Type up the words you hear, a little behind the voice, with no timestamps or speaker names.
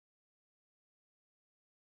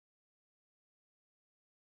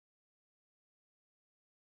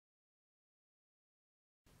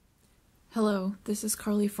Hello, this is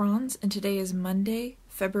Karly Franz, and today is Monday,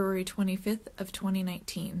 February 25th of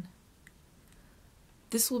 2019.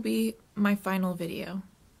 This will be my final video.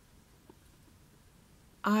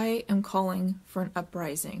 I am calling for an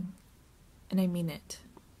uprising, and I mean it.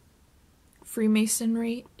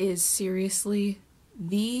 Freemasonry is seriously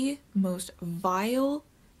the most vile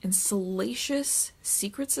and salacious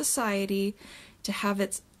secret society to have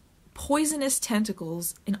its poisonous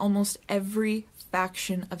tentacles in almost every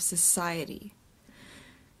faction of society.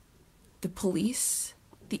 The police,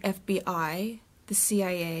 the FBI, the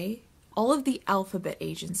CIA, all of the alphabet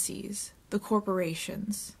agencies, the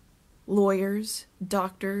corporations, lawyers,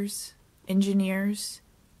 doctors, engineers,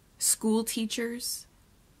 school teachers,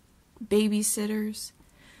 babysitters,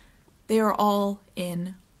 they are all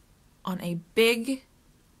in on a big,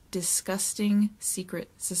 disgusting secret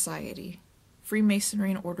society.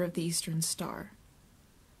 Freemasonry and Order of the Eastern Star.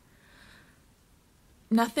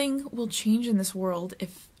 Nothing will change in this world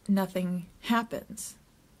if nothing happens.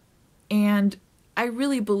 And I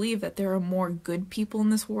really believe that there are more good people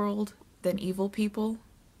in this world than evil people.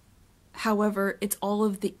 However, it's all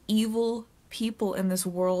of the evil people in this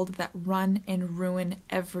world that run and ruin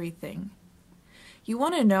everything. You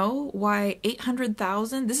want to know why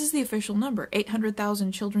 800,000, this is the official number,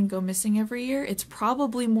 800,000 children go missing every year? It's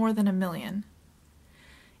probably more than 1 million.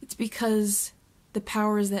 It's because the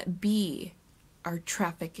powers that be are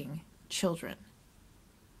trafficking children.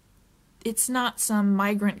 It's not some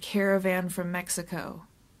migrant caravan from Mexico.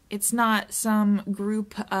 It's not some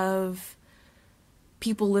group of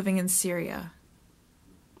people living in Syria.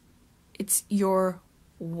 It's your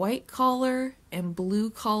white-collar and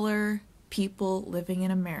blue-collar people living in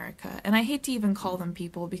America. And I hate to even call them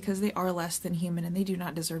people because they are less than human and they do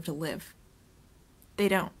not deserve to live. They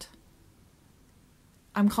don't.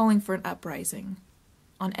 I'm calling for an uprising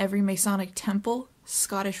on every Masonic temple,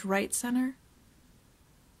 Scottish Rite Center,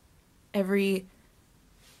 every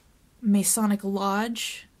Masonic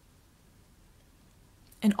lodge,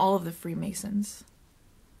 and all of the Freemasons.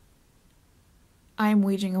 I am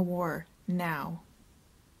waging a war now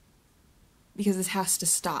because this has to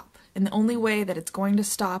stop. And the only way that it's going to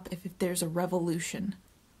stop is if there's a revolution,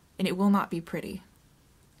 and it will not be pretty.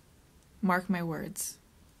 Mark my words.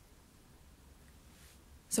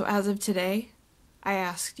 So as of today, I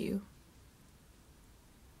asked you,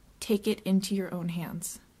 take it into your own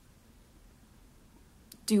hands.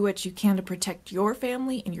 Do what you can to protect your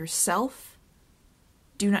family and yourself.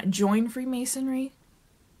 Do not join Freemasonry,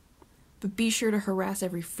 but be sure to harass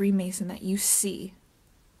every Freemason that you see,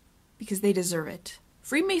 because they deserve it.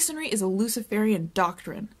 Freemasonry is a Luciferian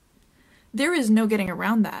doctrine. There is no getting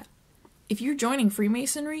around that. If you're joining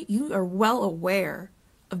Freemasonry, you are well aware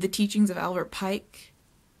of the teachings of Albert Pike.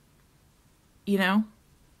 You know,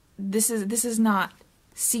 this is not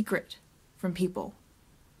secret from people.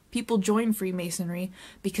 People join Freemasonry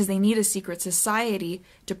because they need a secret society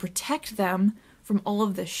to protect them from all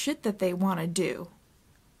of the shit that they want to do,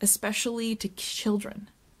 especially to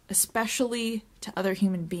children, especially to other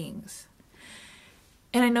human beings.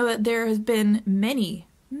 And I know that there has been many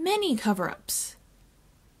cover-ups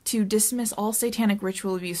to dismiss all satanic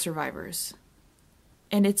ritual abuse survivors,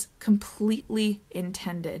 and it's completely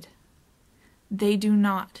intended. They do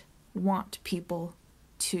not want people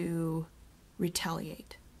to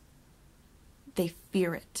retaliate. They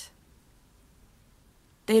fear it.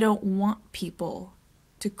 They don't want people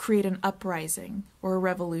to create an uprising or a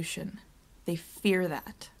revolution. They fear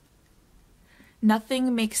that.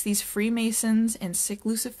 Nothing makes these Freemasons and sick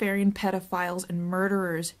Luciferian pedophiles and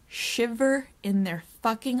murderers shiver in their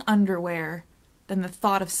fucking underwear than the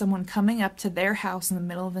thought of someone coming up to their house in the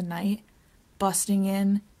middle of the night, busting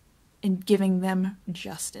in, and giving them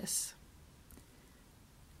justice.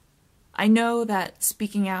 I know that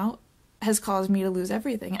speaking out has caused me to lose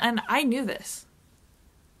everything, and I knew this.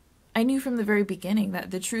 I knew from the very beginning that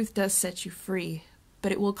the truth does set you free,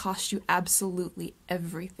 but it will cost you absolutely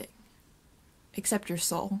everything. Except your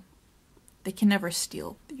soul. They can never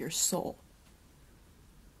steal your soul.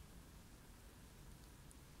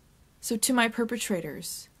 So to my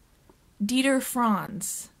perpetrators, Dieter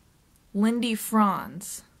Franz, Lindy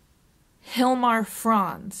Franz, Hilmar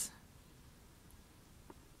Franz.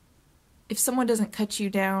 If someone doesn't cut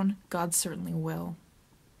you down, God certainly will.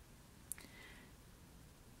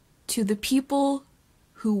 To the people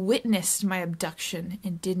who witnessed my abduction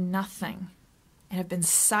and did nothing and have been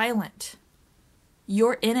silent,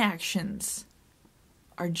 your inactions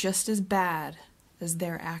are just as bad as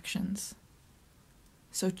their actions.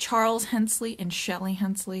 So Charles Hensley and Shelley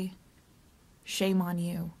Hensley, shame on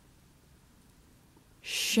you.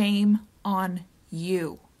 Shame on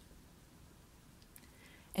you.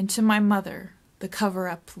 And to my mother, the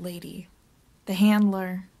cover-up lady, the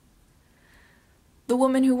handler, the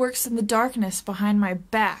woman who works in the darkness behind my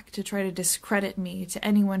back to try to discredit me to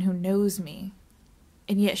anyone who knows me.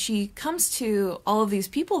 And yet she comes to all of these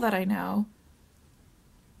people that I know,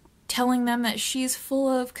 telling them that she's full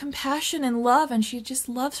of compassion and love and she just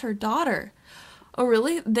loves her daughter. Oh,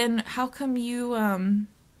 really? Then how come you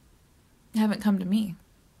haven't come to me?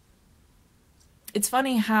 It's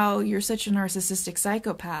funny how you're such a narcissistic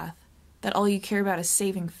psychopath that all you care about is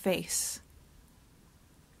saving face.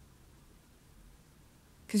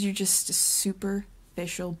 Because you're just a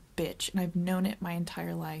superficial bitch, and I've known it my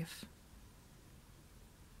entire life.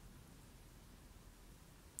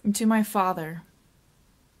 And to my father,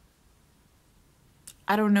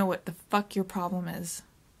 I don't know what the fuck your problem is,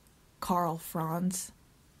 Karl Franz.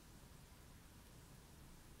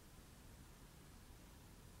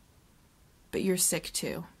 But you're sick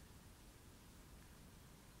too.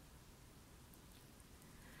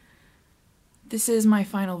 This is my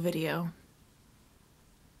final video.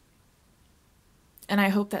 And I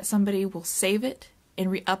hope that somebody will save it and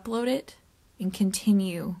re-upload it and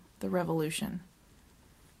continue the revolution.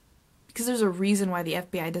 Because there's a reason why the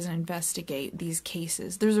FBI doesn't investigate these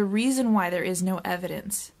cases. There's a reason why there is no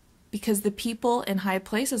evidence. Because the people in high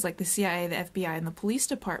places like the CIA, the FBI, and the police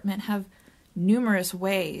department have numerous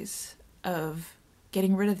ways of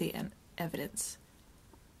getting rid of the evidence.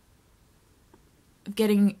 Of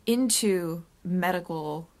getting into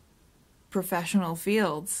medical professional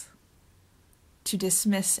fields to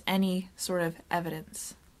dismiss any sort of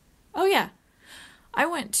evidence. Oh yeah, I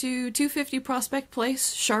went to 250 Prospect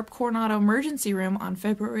Place, Sharp Coronado emergency room on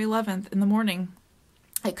February 11th in the morning.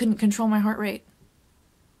 I couldn't control my heart rate.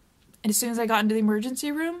 And as soon as I got into the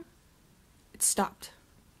emergency room, it stopped.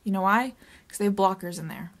 You know why? Because they have blockers in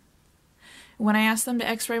there. And when I asked them to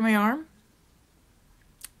x-ray my arm,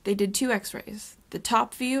 they did 2 x-rays, the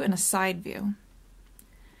top view and a side view.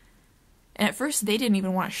 And at first they didn't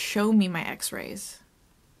even want to show me my x-rays.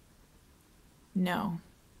 No.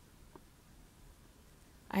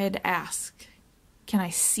 I had to ask, can I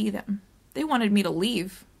see them? They wanted me to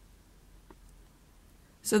leave.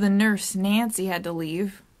 So the nurse, Nancy, had to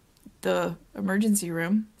leave the emergency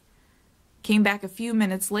room, came back a few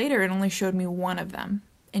minutes later and only showed me one of them.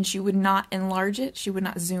 And she would not enlarge it, she would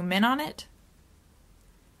not zoom in on it,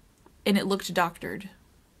 and it looked doctored.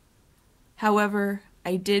 However,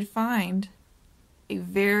 I did find a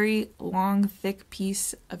very long, thick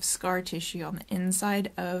piece of scar tissue on the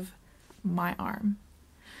inside of my arm.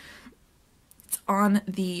 On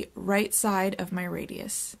the right side of my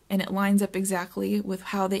radius, and it lines up exactly with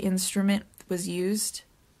how the instrument was used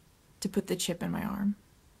to put the chip in my arm.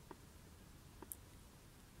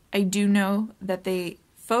 I do know that they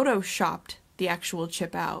photoshopped the actual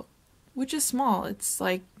chip out, which is small. It's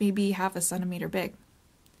like maybe half a centimeter big.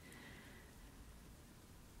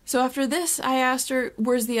 So after this, I asked her,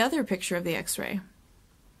 where's the other picture of the x-ray?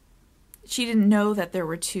 She didn't know that there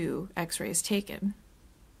were 2 x-rays taken.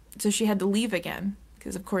 So she had to leave again,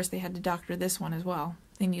 because of course they had to doctor this one as well.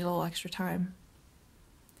 They need a little extra time.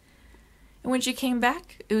 And when she came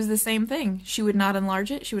back, it was the same thing. She would not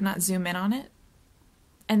enlarge it, she would not zoom in on it.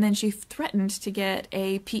 And then she threatened to get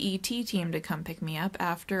a PET team to come pick me up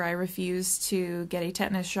after I refused to get a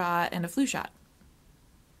tetanus shot and a flu shot.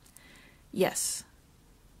 Yes.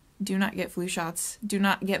 Do not get flu shots. Do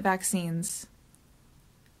not get vaccines.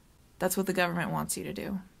 That's what the government wants you to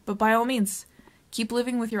do. But by all means, keep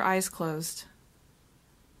living with your eyes closed.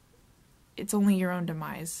 It's only your own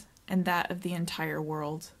demise, and that of the entire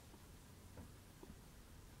world.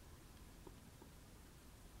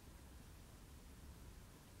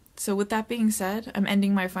 So with that being said, I'm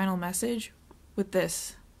ending my final message with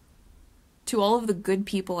this. To all of the good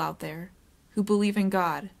people out there who believe in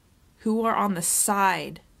God, who are on the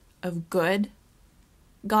side of good,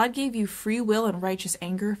 God gave you free will and righteous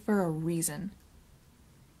anger for a reason.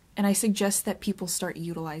 And I suggest that people start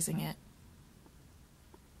utilizing it.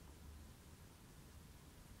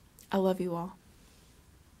 I love you all.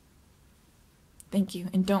 Thank you,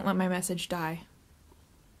 and don't let my message die.